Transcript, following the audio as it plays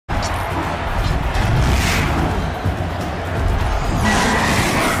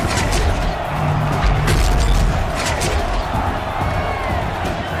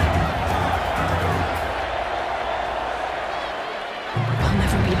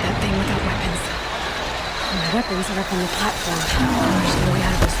that thing without weapons. My weapons are up on the platform. There's no way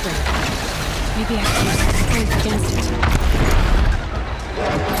out of this thing. Maybe I can use my strength against it.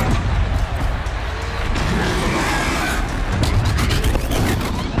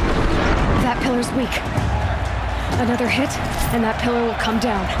 That pillar's weak. Another hit, and that pillar will come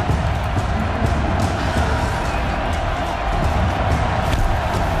down.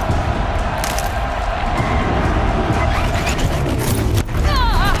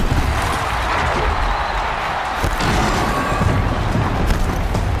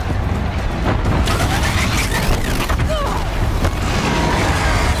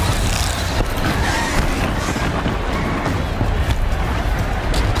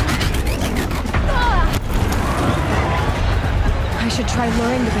 Try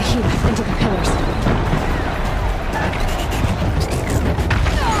luring the behemoth into the pillars.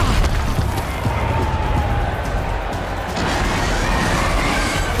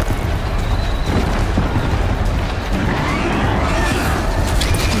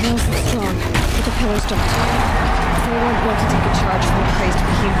 The walls are strong, but the pillars don't. They won't be able to take a charge from a crazed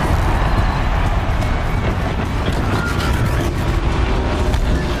behemoth.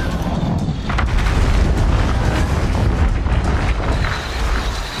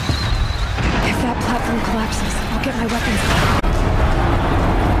 Collapses. I'll get my weapons back.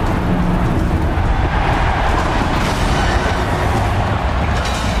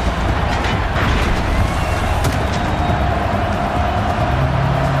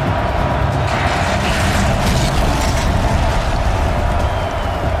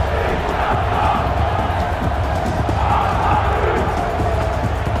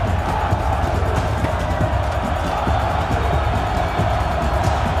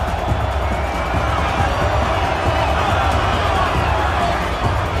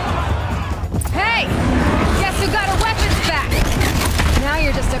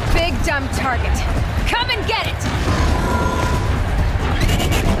 Target. Come and get it!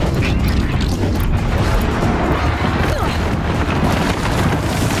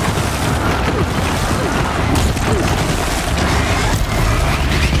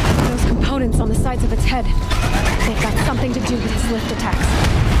 Those components on the sides of its head. They've got something to do with its lift attacks.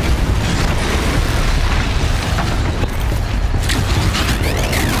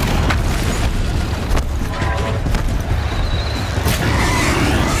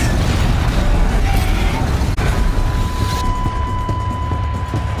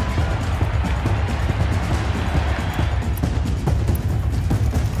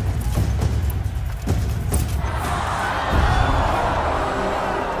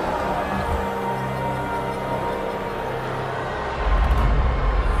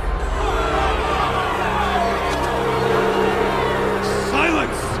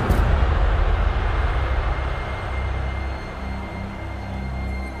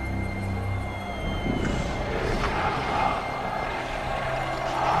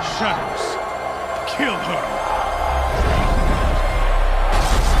 Shadows, kill her!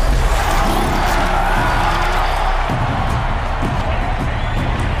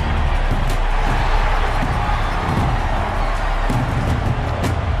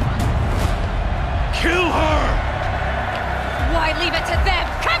 Why leave it to them?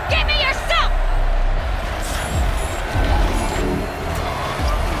 Come get me yourself!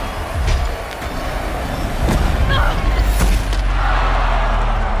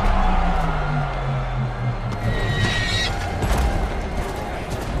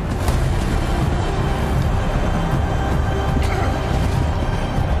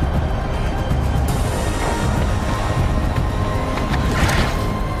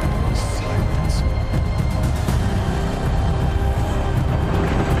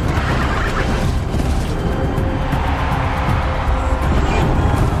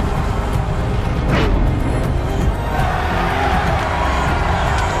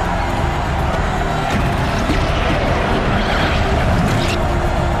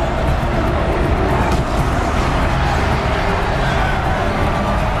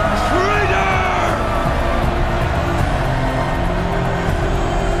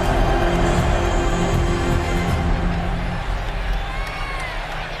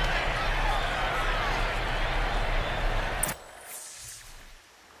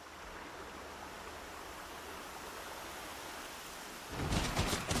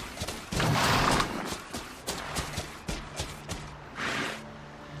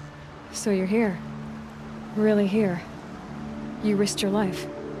 So you're here. Really here. You risked your life.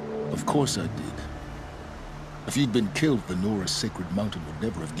 Of course I did. If you'd been killed, the Nora Sacred Mountain would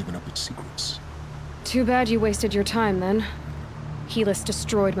never have given up its secrets. Too bad you wasted your time, then. Helis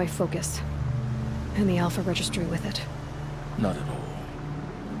destroyed my focus. And the Alpha Registry with it. Not at all.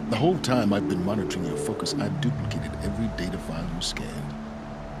 The whole time I've been monitoring your focus, I've duplicated every data file you scanned.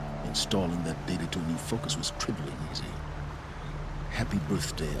 Installing that data to a new focus was trivially easy. Happy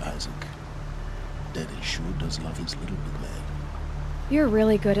birthday, Isaac. Daddy sure does love his little big man. You're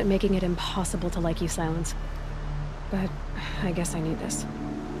really good at making it impossible to like you, Silence. But I guess I need this.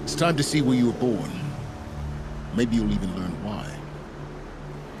 It's time to see where you were born. Maybe you'll even learn why.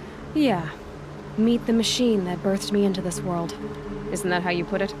 Yeah. Meet the machine that birthed me into this world. Isn't that how you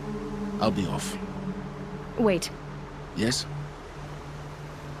put it? I'll be off. Wait. Yes?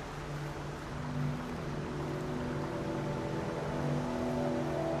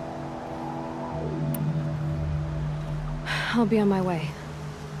 I'll be on my way.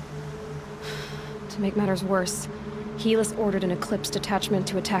 To make matters worse, Helis ordered an Eclipse detachment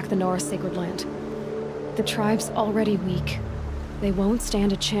to attack the Nora Sacred Land. The tribe's already weak. They won't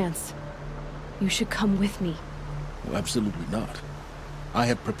stand a chance. You should come with me. Well, absolutely not. I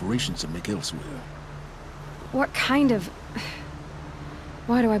have preparations to make elsewhere. What kind of...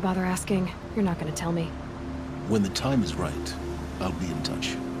 Why do I bother asking? You're not gonna tell me. When the time is right, I'll be in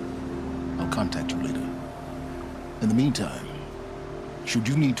touch. I'll contact you later. In the meantime, should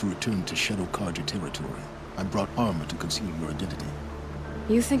you need to return to Shadow Carja territory, I brought armor to conceal your identity.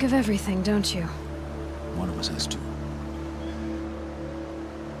 You think of everything, don't you? One of us has to.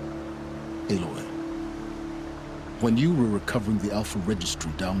 Aloy, when you were recovering the Alpha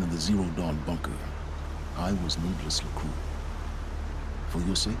Registry down in the Zero Dawn bunker, I was needlessly cruel. For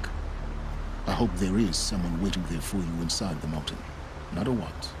your sake, I hope there is someone waiting there for you inside the mountain. Not a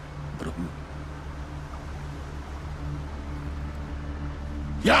what, but a who.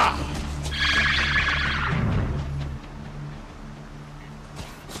 Yeah!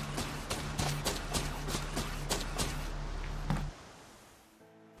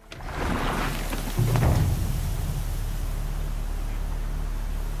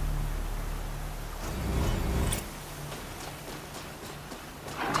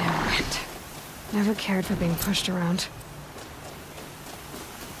 Damn it. Never cared for being pushed around.